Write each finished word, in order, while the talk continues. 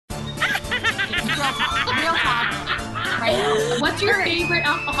I know. What's your favorite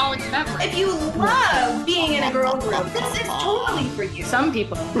alcoholic beverage? If you love being in a girl group, this is totally for you. Some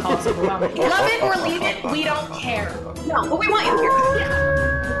people call us overwhelming. Love it or leave it, we don't care. No, but we want you here. Yeah.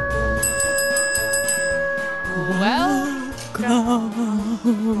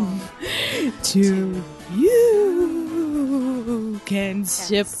 Welcome to You Can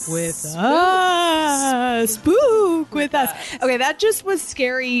Sip With Us. Spook with us. Okay, that just was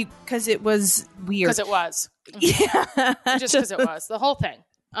scary because it was weird. Because it was. Yeah. Just because it was. The whole thing.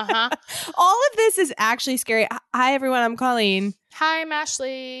 Uh-huh. All of this is actually scary. Hi, everyone. I'm Colleen. Hi, I'm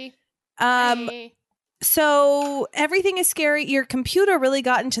Ashley. Hey. So everything is scary. Your computer really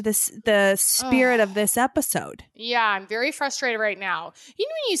got into the spirit of this episode. Yeah, I'm very frustrated right now. You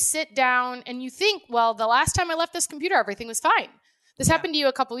know when you sit down and you think, well, the last time I left this computer, everything was fine. This happened to you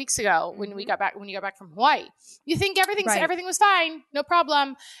a couple weeks ago when you got back from Hawaii. You think everything was fine, no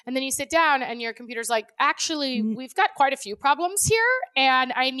problem. And then you sit down and your computer's like, actually, we've got quite a few problems here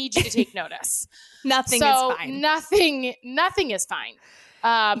and I need you to take notice. Nothing is fine. Nothing is fine.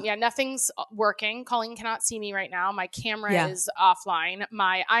 Nothing's working. Colleen cannot see me right now. My camera is offline.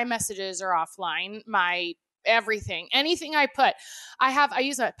 My iMessages are offline. My everything, anything I put, I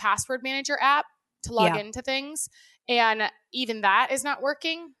use a password manager app to log into things. And even that is not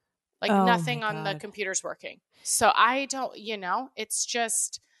working. Like nothing on the computer's working. So I don't, it's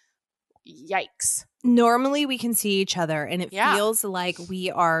just yikes. Normally we can see each other and it feels like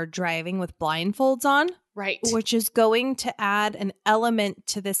we are driving with blindfolds on. Right. Which is going to add an element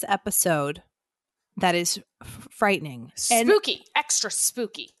to this episode that is frightening. Spooky. Extra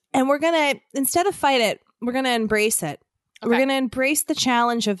spooky. And we're going to, instead of fight it, we're going to embrace it. Okay. We're going to embrace the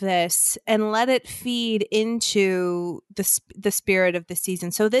challenge of this and let it feed into the spirit of the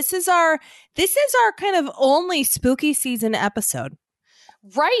season. So this is our kind of only spooky season episode.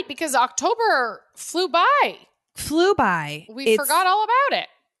 Right, because October flew by. We forgot all about it.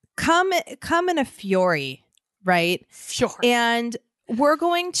 Come in a fury, right? Fury. And we're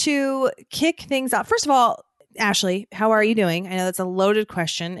going to kick things off. First of all, Ashley, how are you doing? I know that's a loaded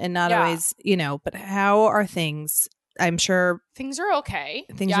question and not always, but how are things? I'm sure things are okay.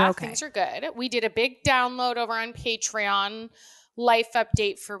 Things are okay. Things are good. We did a big download over on Patreon. Life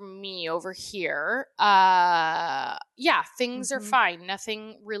update for me over here. Things are fine.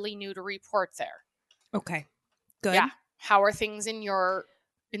 Nothing really new to report there. Okay. Good. Yeah. How are things in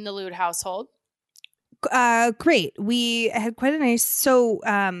the Lude household? Great. We had quite a nice,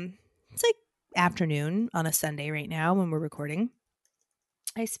 it's like afternoon on a Sunday right now when we're recording.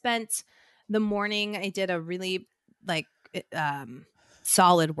 I spent the morning, I did a really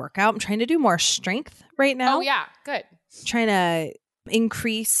solid workout. I'm trying to do more strength right now. Oh yeah. Good. Trying to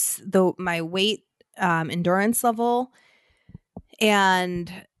increase my weight endurance level,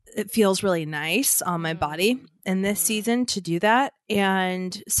 and it feels really nice on my body in this season to do that.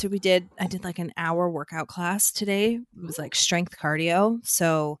 And so I did like an hour workout class today. It was like strength cardio.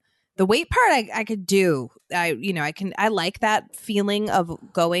 So the weight part I could do. I like that feeling of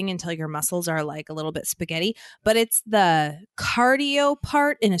going until your muscles are like a little bit spaghetti, but it's the cardio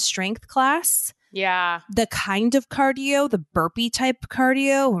part in a strength class. Yeah. The kind of cardio, the burpee type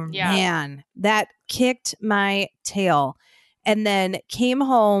cardio, man, that kicked my tail. And then came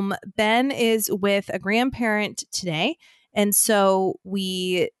home. Ben is with a grandparent today. And so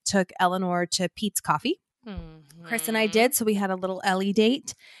we took Eleanor to Pete's Coffee. Mm-hmm. Chris and I did. So we had a little Ellie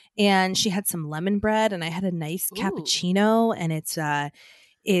date. And she had some lemon bread and I had a nice cappuccino. And it's a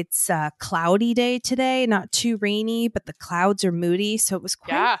cloudy day today, not too rainy, but the clouds are moody. So it was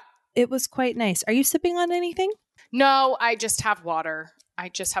quite nice. Are you sipping on anything? No, I just have water.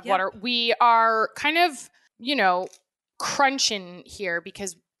 Water. We are kind of, crunching here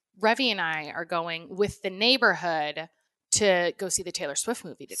because Revy and I are going with the neighborhood to go see the Taylor Swift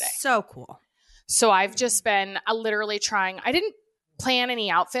movie today. So cool. So I've just been literally trying. I didn't plan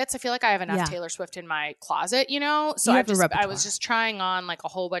any outfits. I feel like I have enough Taylor Swift in my closet, So I was just trying on like a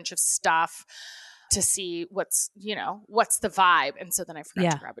whole bunch of stuff to see what's the vibe. And so then I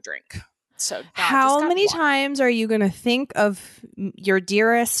forgot to grab a drink. So how many times are you going to think of your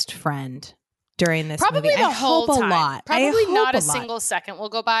dearest friend during this probably movie? The whole time. A lot. Probably not a single second will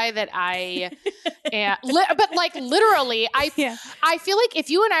go by that I but like literally I feel like if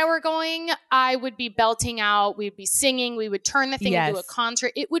you and I were going, I would be belting out, we'd be singing, we would turn the thing into a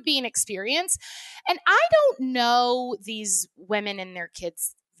concert. It would be an experience. And I don't know these women and their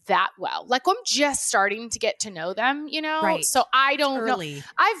kids that well. Like I'm just starting to get to know them, Right. So I don't know.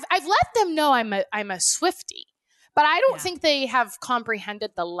 I've let them know I'm a Swiftie. But I don't think they have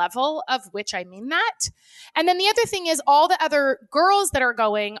comprehended the level of which I mean that. And then the other thing is all the other girls that are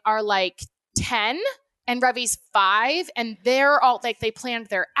going are like 10 and Revi's 5, and they're all like, they planned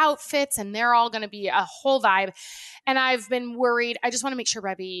their outfits and they're all going to be a whole vibe. And I've been worried. I just want to make sure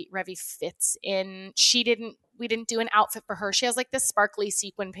Revi fits in. We didn't do an outfit for her. She has like this sparkly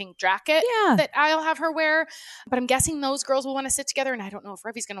sequin pink jacket that I'll have her wear. But I'm guessing those girls will want to sit together. And I don't know if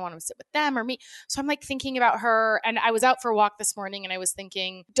Revi's going to want to sit with them or me. So I'm like thinking about her. And I was out for a walk this morning and I was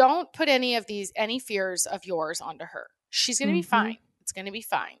thinking, don't put any fears of yours onto her. She's going to be fine. It's going to be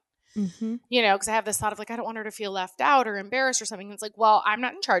fine. Mm-hmm. You know, because I have this thought of like, I don't want her to feel left out or embarrassed or something. And it's like, well, I'm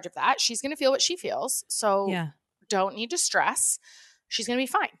not in charge of that. She's going to feel what she feels. So don't need to stress. She's going to be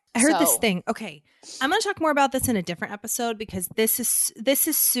fine. I heard this thing. Okay. I'm going to talk more about this in a different episode because this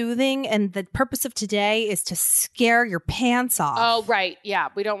is soothing. And the purpose of today is to scare your pants off. Oh, right. Yeah.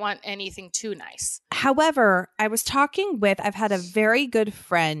 We don't want anything too nice. However, I've had a very good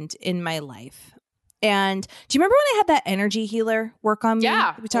friend in my life. And do you remember when I had that energy healer work on me?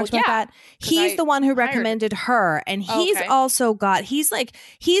 Yeah. We talked about that. He's the one who recommended her. And he's also got, he's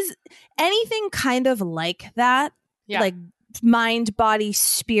anything kind of like that. Yeah. Like mind, body,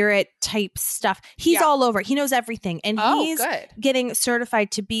 spirit type stuff. He's all over. He knows everything. And he's getting certified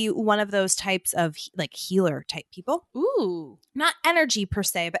to be one of those types of like healer type people. Ooh. Not energy per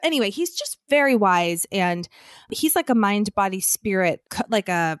se, but anyway, he's just very wise. And he's like a mind, body, spirit, like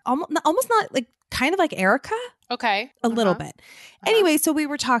a almost not like kind of like Erica. Okay. A little bit. Anyway, so we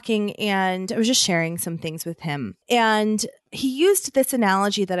were talking and I was just sharing some things with him. And he used this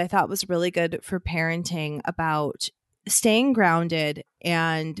analogy that I thought was really good for parenting about staying grounded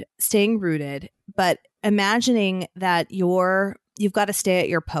and staying rooted, but imagining that you've got to stay at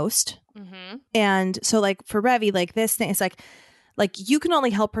your post. Mm-hmm. And so like for Revi, like this thing, it's like you can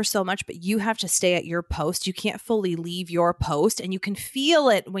only help her so much, but you have to stay at your post. You can't fully leave your post. And you can feel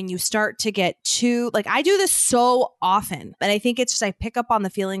it when you start to get too, like I do this so often, but I think it's just I pick up on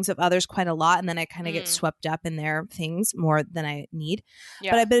the feelings of others quite a lot. And then I kind of get swept up in their things more than I need.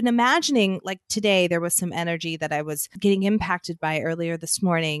 Yeah. But I've been imagining like today, there was some energy that I was getting impacted by earlier this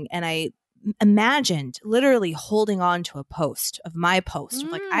morning. And I imagined literally holding on to a post of my post.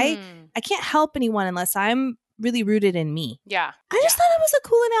 Like I can't help anyone unless I'm really rooted in me. Yeah. I just thought it was a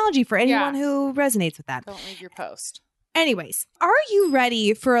cool analogy for anyone who resonates with that. Don't leave your post. Anyways, are you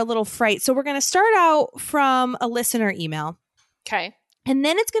ready for a little fright? So we're going to start out from a listener email. Okay. And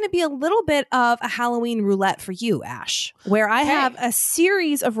then it's going to be a little bit of a Halloween roulette for you, Ash, where I have a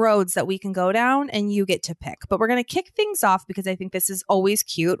series of roads that we can go down and you get to pick. But we're going to kick things off because I think this is always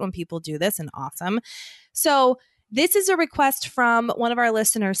cute when people do this and awesome. So this is a request from one of our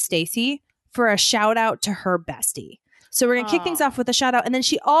listeners, Stacy, for a shout out to her bestie. So we're going to kick things off with a shout out. And then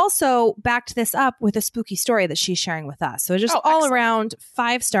she also backed this up with a spooky story that she's sharing with us. So just all around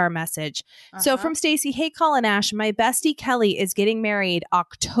 5-star message. So from Stacy, hey, Colin Ash, my bestie Kelly is getting married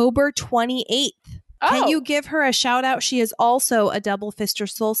October 28th. Can you give her a shout out? She is also a double fister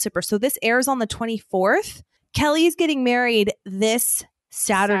soul sipper. So this airs on the 24th. Kelly is getting married this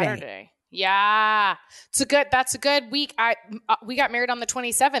Saturday. Yeah. That's a good week. We got married on the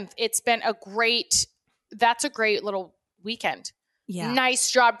 27th. It's been that's a great little weekend. Yeah.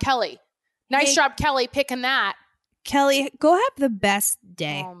 Nice job, Kelly. Nice job, Kelly, picking that. Kelly, go have the best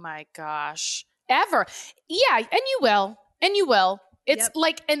day. Oh my gosh. Ever. Yeah. And you will. It's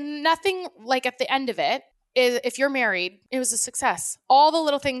like, and nothing like at the end of it is if you're married, it was a success. All the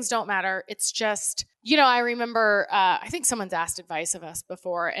little things don't matter. It's just, I remember, I think someone's asked advice of us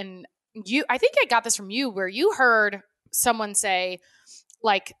before, and I think I got this from you where you heard someone say,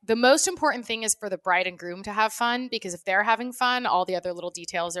 like, the most important thing is for the bride and groom to have fun, because if they're having fun, all the other little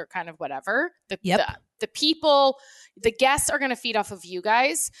details are kind of whatever. The people, the guests are going to feed off of you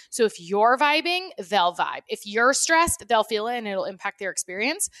guys. So if you're vibing, they'll vibe. If you're stressed, they'll feel it and it'll impact their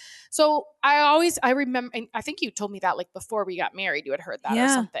experience. So I remember, and I think you told me that like before we got married, you had heard that or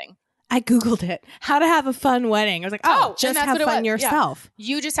something. I Googled it. How to have a fun wedding. I was like, just have fun yourself.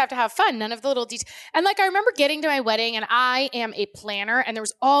 Yeah. You just have to have fun. None of the little details. And like, I remember getting to my wedding and I am a planner and there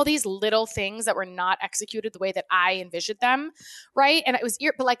was all these little things that were not executed the way that I envisioned them. Right. And it was,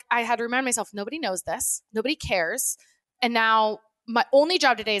 but like, I had to remind myself, nobody knows this. Nobody cares. And now my only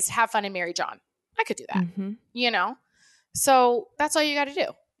job today is have fun and marry John. I could do that, So that's all you got to do.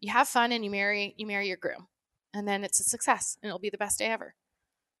 You have fun and you marry your groom, and then it's a success and it'll be the best day ever.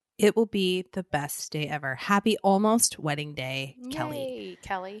 It will be the best day ever. Happy almost wedding day, Kelly. Yay,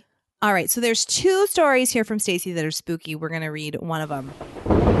 Kelly. All right. So there's 2 stories here from Stacy that are spooky. We're going to read one of them.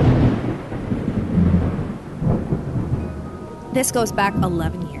 This goes back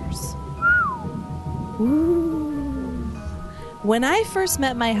 11 years. Ooh. When I first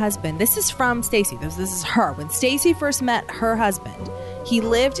met my husband, this is from Stacy. This is her. When Stacy first met her husband, he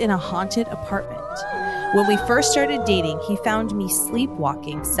lived in a haunted apartment. When we first started dating, he found me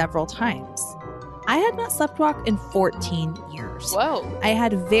sleepwalking several times. I had not sleptwalked in 14 years. Whoa. I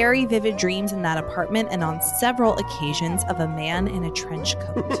had very vivid dreams in that apartment and on several occasions of a man in a trench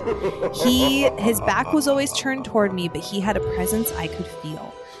coat. His back was always turned toward me, but he had a presence I could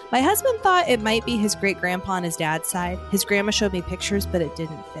feel. My husband thought it might be his great-grandpa on his dad's side. His grandma showed me pictures, but it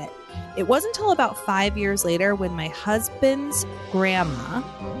didn't fit. It wasn't until about 5 years later when my husband's grandma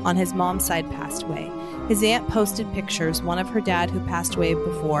on his mom's side passed away. His aunt posted pictures, one of her dad who passed away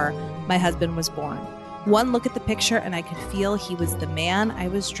before my husband was born. One look at the picture and I could feel he was the man I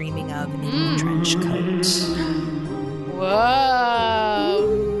was dreaming of in the trench coat. Whoa.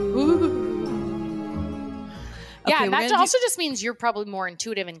 Ooh. Yeah, Okay, and that also just means you're probably more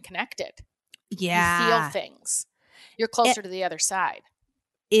intuitive and connected. Yeah. You feel things. You're closer to the other side.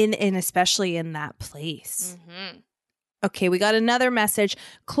 And especially in that place. Mm-hmm. Okay, we got another message.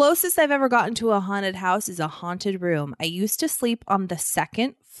 Closest I've ever gotten to a haunted house is a haunted room. I used to sleep on the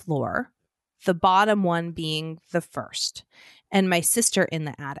second floor, the bottom one being the first, and my sister in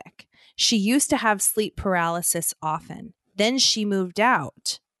the attic. She used to have sleep paralysis often. Then she moved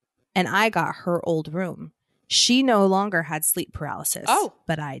out, and I got her old room. She no longer had sleep paralysis,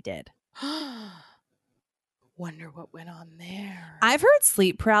 but I did. Wonder what went on there. I've heard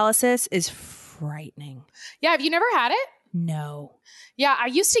sleep paralysis is frightening. Yeah, have you never had it? No. Yeah, I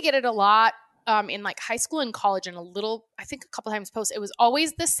used to get it a lot in like high school and college and I think a couple times post. It was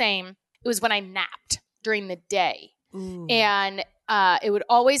always the same. It was when I napped during the day. Ooh. And it would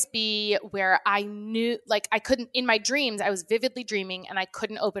always be where I knew, like I couldn't, in my dreams, I was vividly dreaming and I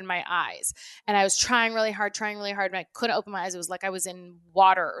couldn't open my eyes. And I was trying really hard, and I couldn't open my eyes. It was like I was in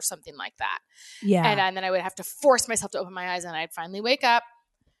water or something like that. Yeah. And then I would have to force myself to open my eyes and I'd finally wake up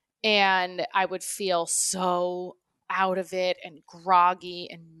and I would feel so out of it and groggy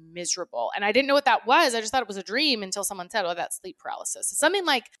and miserable. And I didn't know what that was. I just thought it was a dream until someone said, oh, that's sleep paralysis. It's something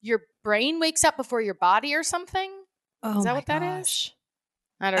like your brain wakes up before your body or something. Oh, is that what that is?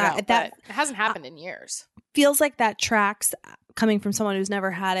 I don't know. But it hasn't happened in years. Feels like that tracks coming from someone who's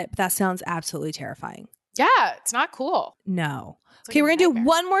never had it, but that sounds absolutely terrifying. Yeah, it's not cool. No. Like okay, we're going to do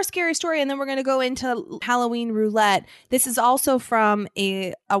one more scary story and then we're going to go into Halloween roulette. This is also from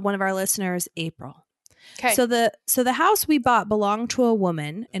one of our listeners, April. Okay. So the house we bought belonged to a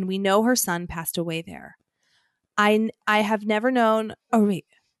woman and we know her son passed away there. I have never known.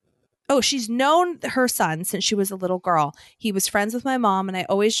 She's known her son since she was a little girl. He was friends with my mom and I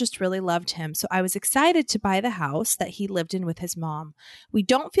always just really loved him. So I was excited to buy the house that he lived in with his mom. We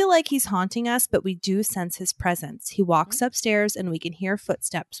don't feel like he's haunting us, but we do sense his presence. He walks upstairs and we can hear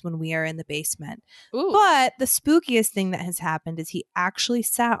footsteps when we are in the basement. Ooh. But the spookiest thing that has happened is he actually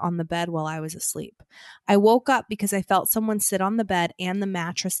sat on the bed while I was asleep. I woke up because I felt someone sit on the bed and the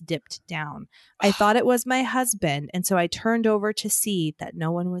mattress dipped down. I thought it was my husband, and so I turned over to see that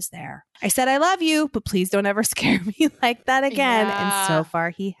no one was there. I said, I love you, but please don't ever scare me like that again. Yeah. And so far,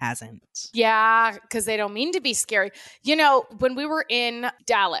 he hasn't. Yeah, because they don't mean to be scary. You know, when we were in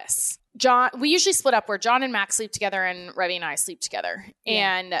Dallas, we usually split up where John and Mac sleep together and Revy and I sleep together.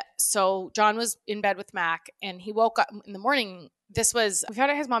 Yeah. And so John was in bed with Mac and he woke up in the morning. We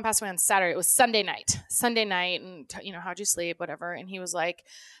found out his mom passed away on Saturday. It was Sunday night. And, how'd you sleep? Whatever. And he was like,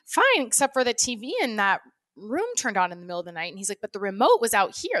 fine, except for the TV in that room turned on in the middle of the night. And he's like, but the remote was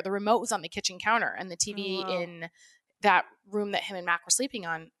out here. The remote was on the kitchen counter and the TV in that room that him and Mac were sleeping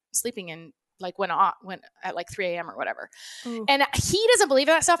in like went at like 3 a.m. or whatever. Ooh. And he doesn't believe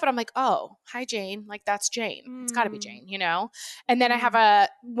in that stuff, but I'm like, oh, hi, Jane. Like, that's Jane. It's got to be Jane, And then I have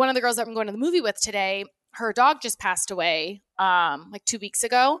one of the girls that I'm going to the movie with today, her dog just passed away like 2 weeks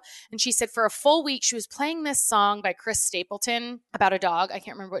ago. And she said for a full week, she was playing this song by Chris Stapleton about a dog. I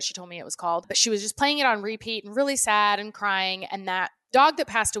can't remember what she told me it was called, but she was just playing it on repeat and really sad and crying. And that dog that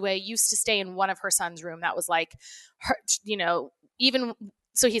passed away used to stay in one of her son's room. That was like her, even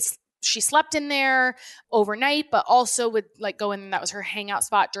so she slept in there overnight, but also would like go in. That was her hangout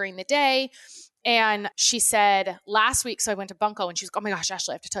spot during the day. And she said last week, so I went to Bunko and she's like, oh my gosh,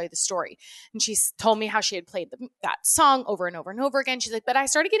 Ashley, I have to tell you the story. And she told me how she had played that song over and over and over again. She's like, but I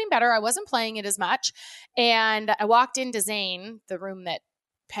started getting better. I wasn't playing it as much. And I walked into Zane, the room that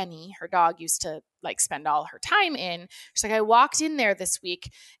Penny, her dog, used to like spend all her time in. She's like, I walked in there this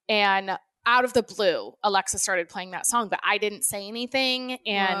week and out of the blue, Alexa started playing that song, but I didn't say anything.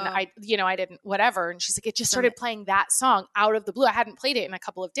 And I didn't, whatever. And she's like, it just started playing that song out of the blue. I hadn't played it in a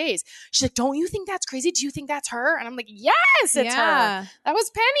couple of days. She's like, don't you think that's crazy? Do you think that's her? And I'm like, yes, it's her. That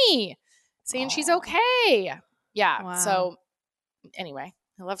was Penny saying she's okay. Yeah. Wow. So anyway,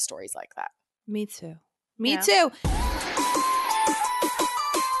 I love stories like that. Me too. Me too.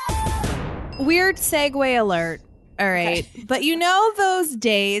 weird segue alert. All right. Okay. But you know those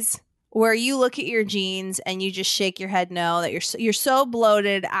days where you look at your jeans and you just shake your head no, that you're so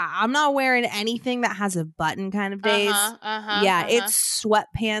bloated. I'm not wearing anything that has a button kind of days. It's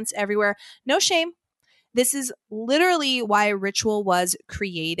sweatpants everywhere. No shame. This is literally why Ritual was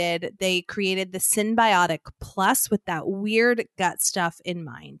created. They created the Synbiotic Plus with that weird gut stuff in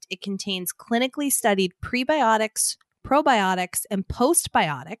mind. It contains clinically studied prebiotics, probiotics, and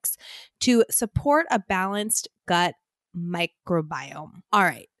postbiotics to support a balanced gut microbiome. All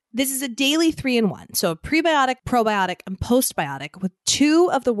right. This is a daily 3-in-1, so a prebiotic, probiotic, and postbiotic with 2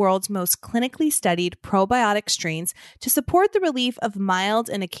 of the world's most clinically studied probiotic strains to support the relief of mild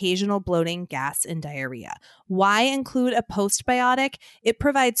and occasional bloating, gas, and diarrhea. Why include a postbiotic? It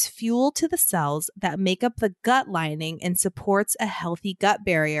provides fuel to the cells that make up the gut lining and supports a healthy gut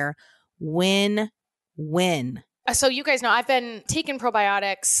barrier. Win-win. So you guys know I've been taking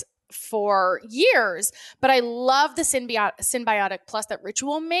probiotics for years, but I love the Synbiotic Plus that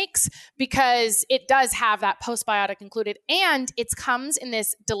Ritual makes because it does have that postbiotic included, and it comes in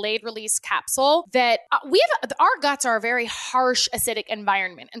this delayed release capsule that our guts are a very harsh acidic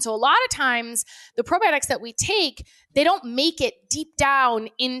environment. And so a lot of times the probiotics that we take, they don't make it deep down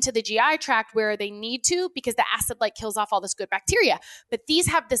into the GI tract where they need to because the acid kills off all this good bacteria. But these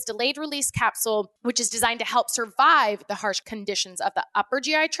have this delayed release capsule, which is designed to help survive the harsh conditions of the upper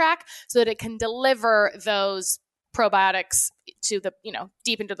GI tract so that it can deliver those probiotics to the,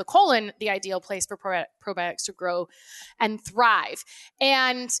 deep into the colon, the ideal place for probiotics to grow and thrive.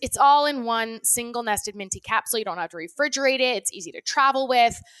 And it's all in one single nested minty capsule. You don't have to refrigerate it. It's easy to travel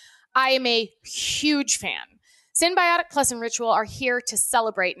with. I am a huge fan. Synbiotic Plus and Ritual are here to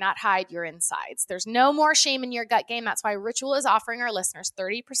celebrate, not hide your insides. There's no more shame in your gut game. That's why Ritual is offering our listeners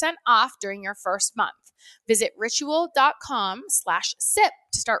 30% off during your first month. Visit ritual.com/sip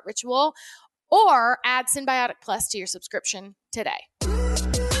to start Ritual or add Synbiotic Plus to your subscription today.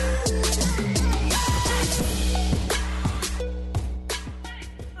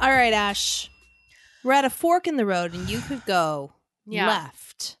 All right, Ash. We're at a fork in the road and you could go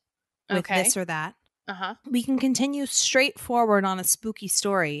left with this or that. We can continue straight forward on a spooky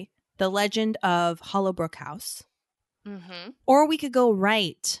story, the legend of Hollowbrook House. Or we could go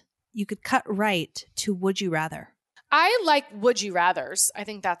right. You could cut right to Would You Rather. I like Would You Rathers. I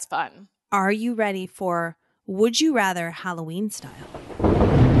think that's fun. Are you ready for Would You Rather Halloween style?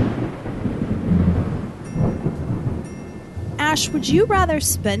 Ash, would you rather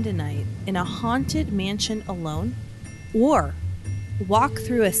spend a night in a haunted mansion alone or walk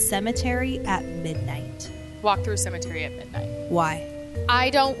through a cemetery at midnight? Walk through a cemetery at midnight. Why? I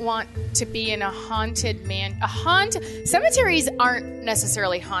don't want to be in a haunted cemeteries aren't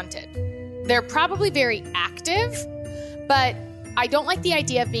necessarily haunted. They're probably very active, but I don't like the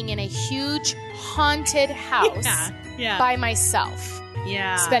idea of being in a huge haunted house by myself.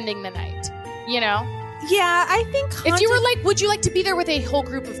 Spending the night, Yeah, I think if you were like, would you like to be there with a whole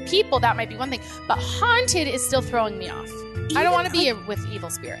group of people? That might be one thing. But haunted is still throwing me off. I don't want to be with evil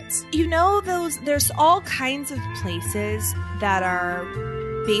spirits. There's all kinds of places that are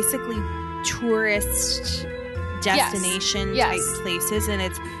basically tourist destination type places. And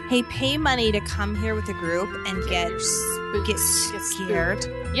it's, hey, pay money to come here with a group and get scared.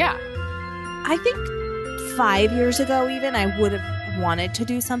 Yeah. I think 5 years ago even, I would have wanted to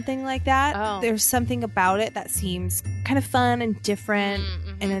do something like that. There's something about it that seems kind of fun and different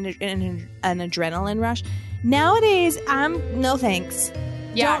and an adrenaline rush. Nowadays, no thanks.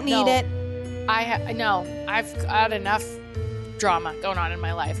 Don't need it. I've got enough drama going on in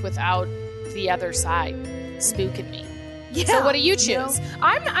my life without the other side spooking me. Yeah, so what do you choose?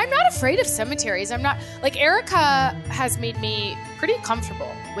 I'm not afraid of cemeteries. I'm not Erica has made me pretty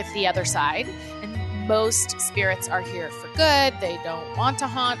comfortable with the other side, and most spirits are here for good. They don't want to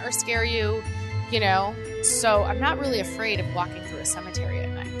haunt or scare you, So I'm not really afraid of walking through a cemetery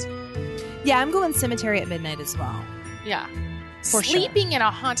at night. Yeah, I'm going cemetery at midnight as well. Yeah. Sleeping in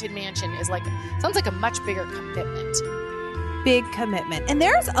a haunted mansion is sounds like a much bigger commitment. Big commitment. And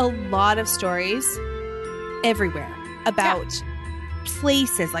there's a lot of stories everywhere about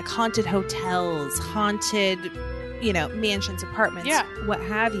places like haunted hotels, haunted, mansions, apartments, what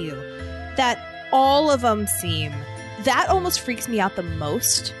have you, that all of them that almost freaks me out the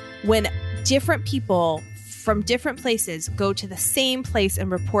most when different people from different places go to the same place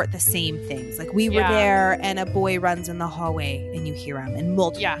and report the same things. Like we were there and a boy runs in the hallway and you hear him and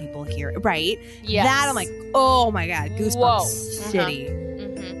multiple people hear it, right? Yes. That I'm like, oh my God, Goosebumps City.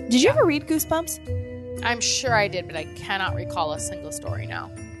 Did you ever read Goosebumps? I'm sure I did, but I cannot recall a single story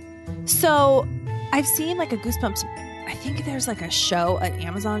now. So I've seen a Goosebumps I think there's like a show, an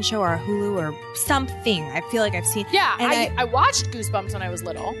Amazon show or a Hulu or something. I feel like I've seen. Yeah, and I watched Goosebumps when I was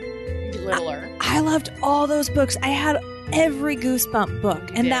littler. I loved all those books. I had every Goosebump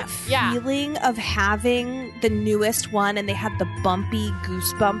book, and that feeling of having the newest one, and they had the bumpy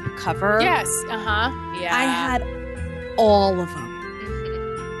Goosebump cover. Yes, yeah. I had all of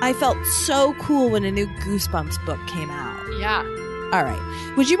them. I felt so cool when a new Goosebumps book came out. Yeah. All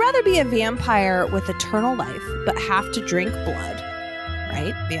right. Would you rather be a vampire with eternal life but have to drink blood?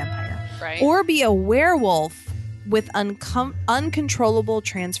 Right? Vampire. Right. Or be a werewolf with uncontrollable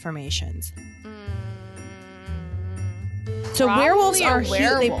transformations? So werewolves are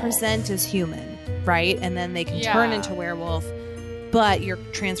they present as human, right? And then they can turn into werewolf, but your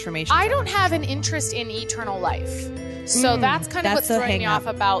transformation. I don't have an interest in eternal life. So that's kind of what's throwing me off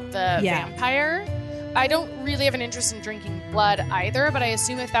about the vampire. I don't really have an interest in drinking blood either, but I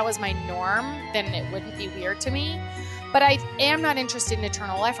assume if that was my norm, then it wouldn't be weird to me. But I am not interested in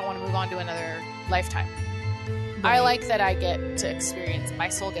eternal life. I want to move on to another lifetime. Right. I like that I get to experience, my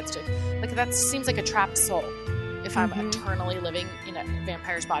soul gets to, like, that seems like a trapped soul. If I'm eternally living in a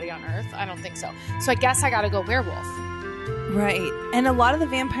vampire's body on Earth, I don't think so. So I guess I got to go werewolf. Right. And a lot of the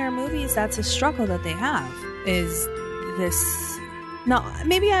vampire movies, that's a struggle that they have, is this. No,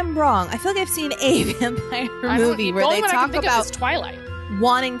 maybe I'm wrong. I feel like I've seen a vampire movie where they talk about Twilight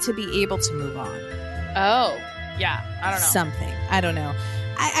wanting to be able to move on. Oh, yeah. I don't know. Something. I don't know.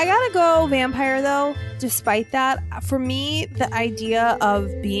 I gotta go vampire, though, despite that. For me, the idea of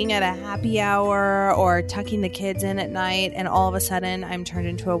being at a happy hour or tucking the kids in at night and all of a sudden I'm turned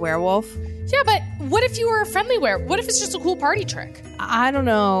into a werewolf. Yeah, but what if you were a friendly werewolf? What if it's just a cool party trick? I don't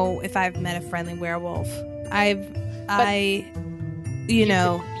know if I've met a friendly werewolf.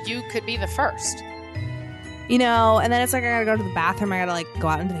 You could be the first. And then it's like I gotta go to the bathroom. I gotta like go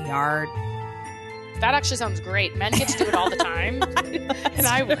out into the yard. That actually sounds great. Men get to do it all the time. And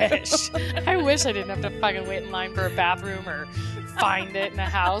I wish I didn't have to fucking wait in line for a bathroom or find it in a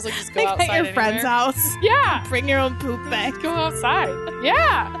house. Like just go outside at your friend's house. Yeah. Bring your own poop bag. Go outside.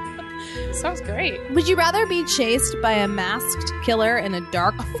 Yeah. Sounds great. Would you rather be chased by a masked killer in a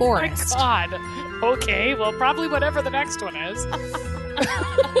dark forest? Oh my God. Okay, well, probably whatever the next one is.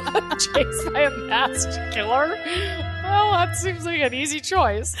 Chased by a masked killer? Well, that seems like an easy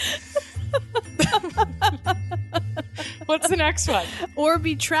choice. What's the next one? Or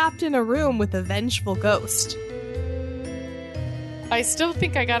be trapped in a room with a vengeful ghost. I still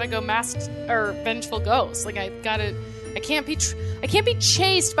think I gotta go masked or vengeful ghost. Like I can't be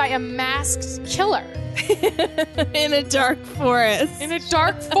chased by a masked killer in a dark forest. In a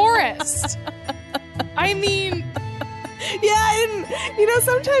dark forest. I mean, yeah, and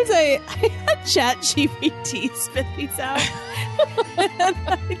sometimes I had Chat GPT spit these out. And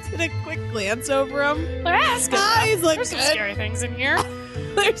I did a quick glance over them. There's some scary things in here.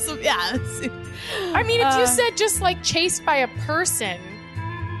 There's some, yeah. I mean, if you said just like chased by a person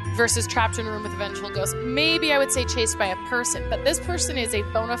versus trapped in a room with a vengeful ghost, maybe I would say chased by a person. But this person is a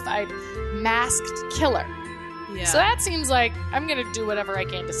bona fide masked killer. Yeah. So that seems like I'm going to do whatever I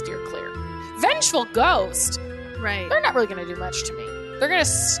can to steer clear. Vengeful ghost, right? They're not really going to do much to me. They're going to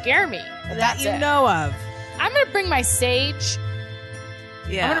scare me. That you know of. I'm going to bring my sage.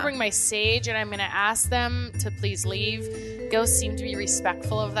 Yeah. I'm going to bring my sage, and I'm going to ask them to please leave. Ghosts seem to be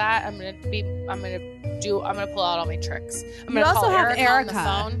respectful of that. I'm going to pull out all my tricks. I'm going to call Erica on the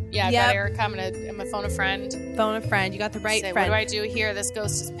phone. Yeah, I've got Erica. I'm going to phone a friend. Phone a friend. You got the right friend. What do I do here? This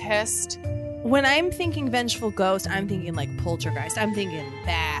ghost is pissed. When I'm thinking vengeful ghost, I'm thinking like poltergeist. I'm thinking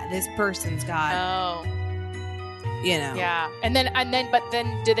that this person's got, Yeah. And then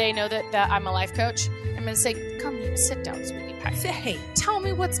do they know that I'm a life coach? I'm going to say, come here, sit down, sweetie pie. Say, hey, tell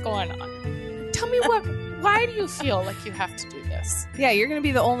me what's going on. Tell me why do you feel like you have to do this? Yeah, you're going to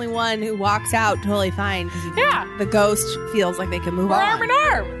be the only one who walks out totally fine. Yeah. The ghost feels like they can move on. We're arm in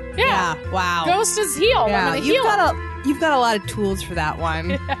arm. Yeah. Wow. Ghost is healed. Yeah. I'm going to heal. You've got a lot of tools for that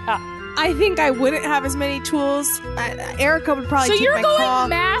one. Yeah. I think I wouldn't have as many tools. Erica would probably take my call. So you're going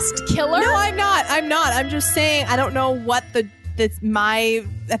masked killer? No, I'm not. I'm just saying I don't know what at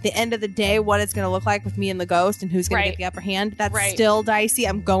the end of the day, what it's going to look like with me and the ghost and who's going to get the upper hand. That's still dicey.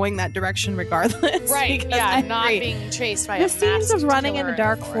 I'm going that direction regardless. Right. Yeah, not being chased by a masked killer. The scenes of running in a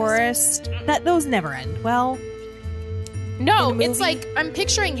dark forest, those never end well. No, it's like I'm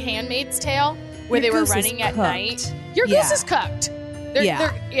picturing Handmaid's Tale where they were running at night. Your goose is cooked.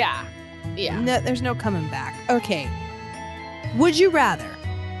 Yeah. No, there's no coming back. Okay. Would you rather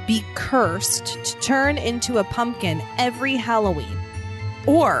be cursed to turn into a pumpkin every Halloween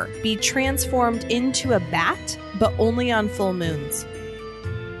or be transformed into a bat but only on full moons?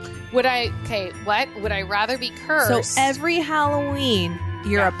 What would I rather be cursed? So every Halloween,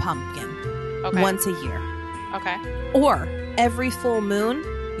 you're a pumpkin. Okay. Once a year. Okay. Or every full moon,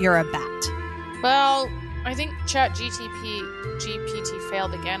 you're a bat. Well, I think GPT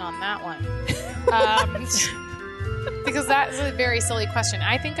failed again on that one. Because that's a very silly question.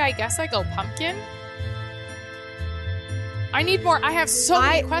 I guess I go pumpkin. I need more. I have so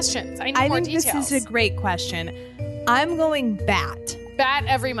many questions. I need more details. I think this is a great question. I'm going bat. Bat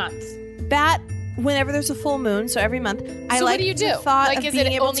every month. Bat whenever there's a full moon, so every month. So what do you do? Like, is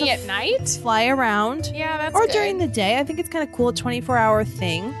it only at night? Fly around. Yeah, that's or good. during the day. I think it's kind of cool, 24-hour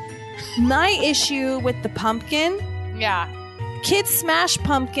thing. My issue with the pumpkin. Yeah. Kids smash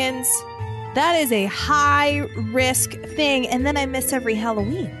pumpkins. That is a high risk thing, and then I miss every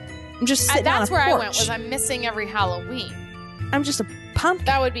Halloween. I'm just sitting on a porch. That's where I went. Was I'm missing every Halloween. I'm just a pumpkin.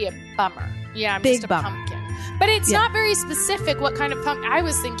 That would be a bummer. Yeah, I'm just a pumpkin. But it's not very specific what kind of pumpkin. I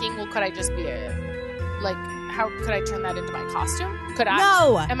was thinking, well, could I just be how could I turn that into my costume? Could I?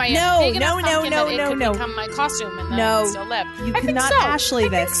 No. Am I a big enough pumpkin that it could become my costume and then I still live? You cannot Ashley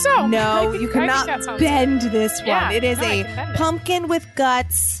this. I think so. No, you cannot bend this one. Yeah, it is a pumpkin with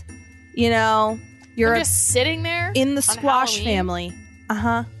guts. You're just sitting there in the squash family.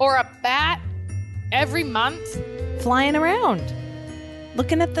 Or a bat every month. Flying around.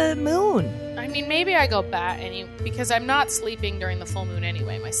 Looking at the moon. I mean, maybe I go bat because I'm not sleeping during the full moon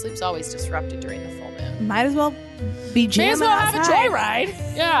anyway. My sleep's always disrupted during the full moon. Might as well be jamming outside. Have a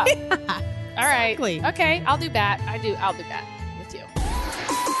joyride. Yeah. All right. Exactly. Okay, I'll do bat. I'll do bat with you.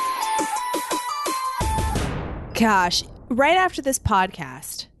 Gosh, right after this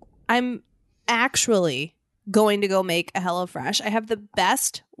podcast, I'm actually going to go make a HelloFresh. I have the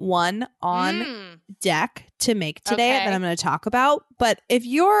best one on deck to make today that I'm going to talk about. But if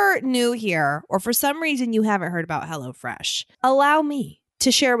you're new here or for some reason you haven't heard about HelloFresh, allow me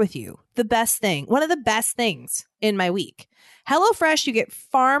to share with you the best thing, one of the best things in my week. HelloFresh, you get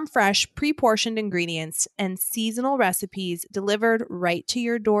farm fresh, pre-portioned ingredients and seasonal recipes delivered right to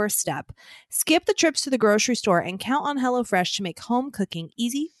your doorstep. Skip the trips to the grocery store and count on HelloFresh to make home cooking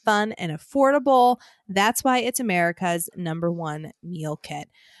easy, fun, and affordable. That's why it's America's #1 meal kit.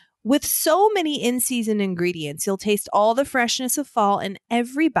 With so many in-season ingredients, you'll taste all the freshness of fall in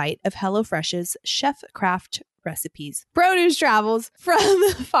every bite of HelloFresh's chef-craft recipes. Produce travels from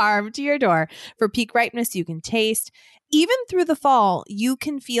the farm to your door for peak ripeness you can taste. Even through the fall, you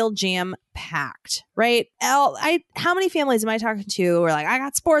can feel jam-packed, right? How many families am I talking to who are like, I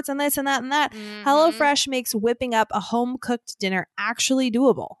got sports and this and that and that? Mm-hmm. HelloFresh makes whipping up a home-cooked dinner actually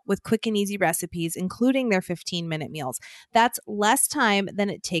doable with quick and easy recipes, including their 15-minute meals. That's less time than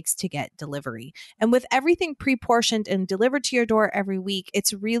it takes to get delivery. And with everything pre-portioned and delivered to your door every week,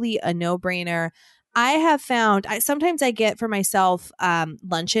 it's really a no-brainer. I have found sometimes I get for myself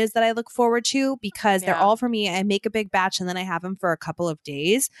lunches that I look forward to because they're all for me. I make a big batch and then I have them for a couple of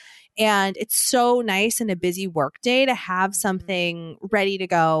days. And it's so nice in a busy work day to have something ready to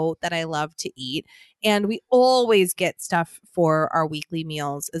go that I love to eat. And we always get stuff for our weekly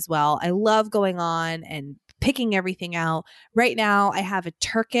meals as well. I love going on and picking everything out. Right now, I have a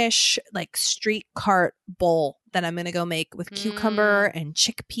Turkish street cart bowl that I'm going to go make with cucumber and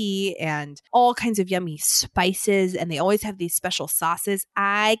chickpea and all kinds of yummy spices. And they always have these special sauces.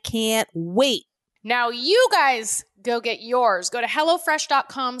 I can't wait. Now you guys go get yours. Go to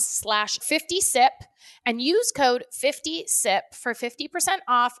HelloFresh.com/50sip and use code 50sip for 50%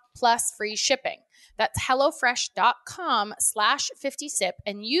 off plus free shipping. That's HelloFresh.com/50sip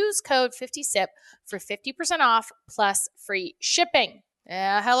and use code 50sip for 50% off plus free shipping.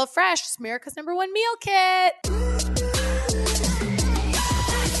 HelloFresh is America's #1 meal kit.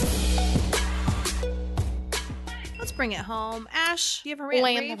 Let's bring it home. Ash, do you have a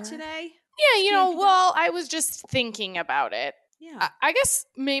rant today? Yeah, I was just thinking about it. Yeah. I guess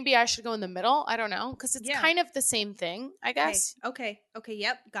maybe I should go in the middle. I don't know. Because it's kind of the same thing, I guess. Okay.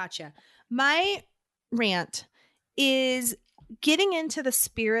 Yep. Gotcha. My rant is getting into the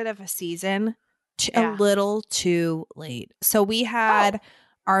spirit of a season a little too late. So we had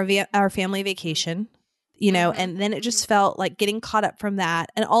our family vacation, and then it just felt like getting caught up from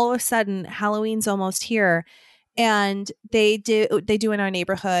that. And all of a sudden, Halloween's almost here. And they do in our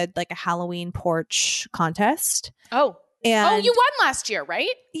neighborhood a Halloween porch contest. Oh. And you won last year,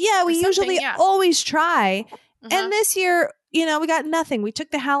 right? Yeah, we usually always try. And this year, we got nothing. We took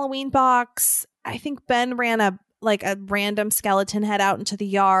the Halloween box. I think Ben ran a random skeleton head out into the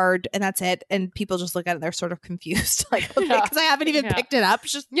yard, and that's it. And people just look at it, they're sort of confused, because I haven't even picked it up.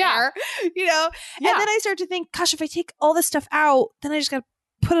 It's just there, And then I start to think, gosh, if I take all this stuff out, then I just got to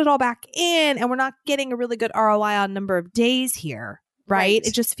put it all back in, and we're not getting a really good ROI on number of days here. right?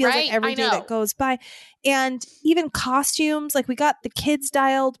 It just feels like every day know. that goes by. And even costumes, like we got the kids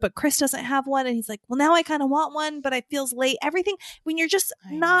dialed, but Chris doesn't have one. And he's like, well, now I kind of want one, but I feels late. Everything, when you're just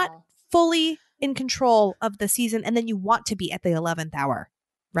not fully in control of the season, and then you want to be at the 11th hour.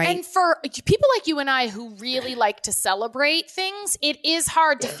 Right. And for people like you and I who really like to celebrate things, it is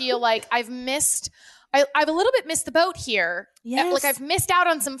hard to feel like I've a little bit missed the boat here. Yes. Like I've missed out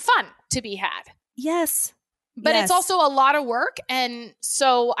on some fun to be had. Yes. But it's also a lot of work. And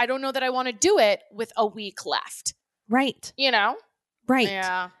so I don't know that I want to do it with a week left. Right. You know? Right.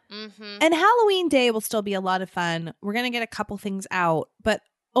 Yeah. Mm-hmm. And Halloween Day will still be a lot of fun. We're going to get a couple things out. But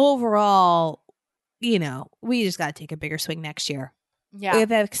overall, you know, we just got to take a bigger swing next year. Yeah. We have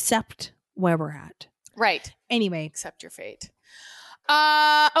to accept where we're at. Right. Anyway. Accept your fate.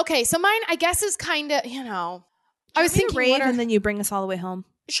 Okay. So mine, I guess, is kind of, you know, I was thinking rave and then you bring us all the way home.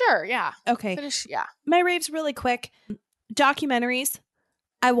 Sure. Yeah. Okay. Yeah. My rave's really quick. Documentaries.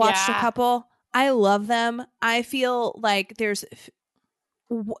 I watched a couple. I love them. I feel like it's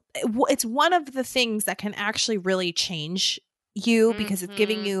one of the things that can actually really change you because it's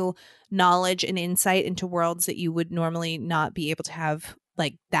giving you knowledge and insight into worlds that you would normally not be able to have,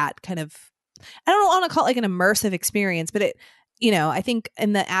 like that kind of, I don't want to call it like an immersive experience, but it, you know, I think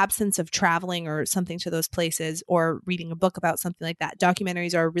in the absence of traveling or something to those places or reading a book about something like that,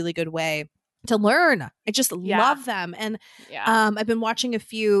 documentaries are a really good way to learn. I just love them. And I've been watching a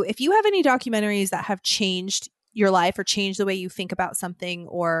few. If you have any documentaries that have changed your life or changed the way you think about something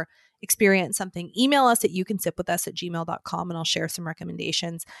or experience something, email us at youcansipwithus@gmail.com and I'll share some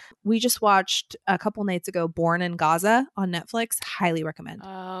recommendations. We just watched a couple nights ago Born in Gaza on Netflix. Highly recommend.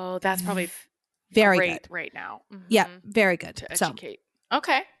 Oh, that's probably very great good right now. Mm-hmm. Yeah, very good. To educate.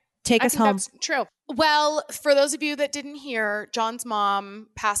 Okay. Take us home. That's true. Well, for those of you that didn't hear, John's mom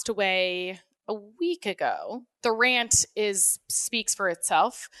passed away a week ago. The rant speaks for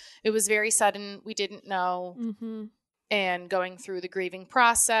itself. It was very sudden. We didn't know. Mm-hmm. And going through the grieving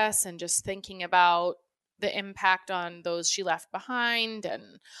process and just thinking about the impact on those she left behind and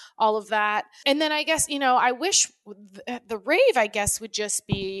all of that. And then I guess, you know, I wish the rave, I guess, would just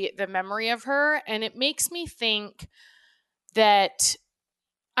be the memory of her. And it makes me think that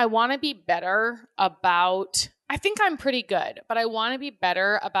I want to be better about, I think I'm pretty good, but I want to be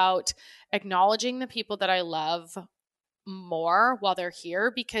better about acknowledging the people that I love more while they're here,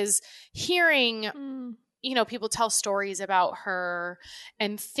 because hearing you know, people tell stories about her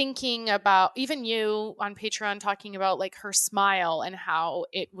and thinking about, even you on Patreon talking about like her smile and how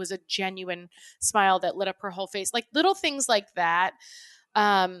it was a genuine smile that lit up her whole face, like little things like that.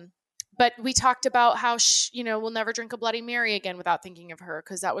 But we talked about how, you know, we'll never drink a Bloody Mary again without thinking of her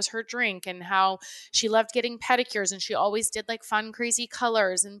because that was her drink, and how she loved getting pedicures and she always did like fun, crazy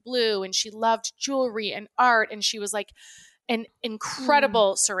colors and blue, and she loved jewelry and art, and she was like an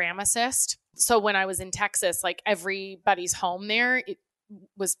incredible ceramicist. So when I was in Texas, like everybody's home there, it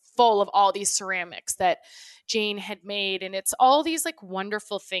was full of all these ceramics that Jane had made. And it's all these like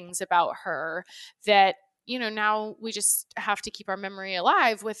wonderful things about her that, you know, now we just have to keep our memory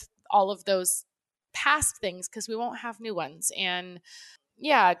alive with all of those past things because we won't have new ones. And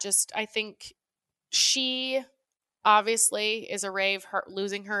yeah, just I think she obviously is a rave.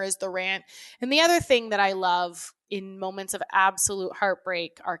 Losing her is the rant. And the other thing that I love in moments of absolute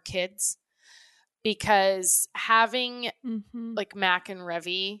heartbreak are kids. Because having like Mac and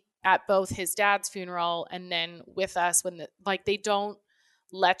Revy at both his dad's funeral and then with us when they don't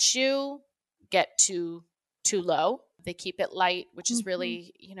let you get too low. They keep it light, which is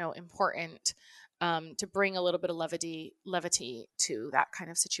really, you know, important to bring a little bit of levity to that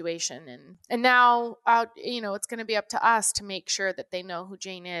kind of situation. And now, you know, it's going to be up to us to make sure that they know who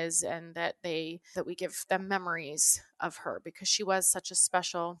Jane is and that we give them memories of her because she was such a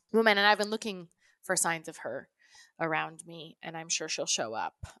special woman. And I've been looking for signs of her around me, and I'm sure she'll show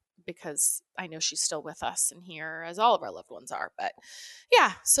up because I know she's still with us and here, as all of our loved ones are. But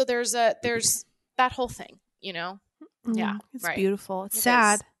yeah, so there's that whole thing, you know. Yeah, it's beautiful. It's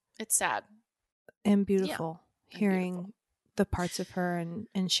sad. It's sad and beautiful hearing the parts of her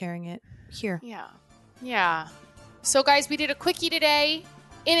and sharing it here. Yeah. So guys, we did a quickie today.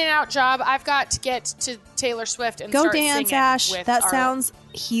 In and out job. I've got to get to Taylor Swift and go start dance, singing Ash. That sounds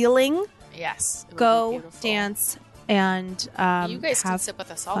healing. Yes. Go dance and you guys can sit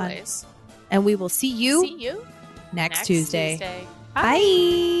with us always. And we will see you next Tuesday.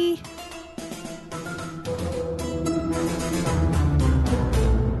 Bye. Bye.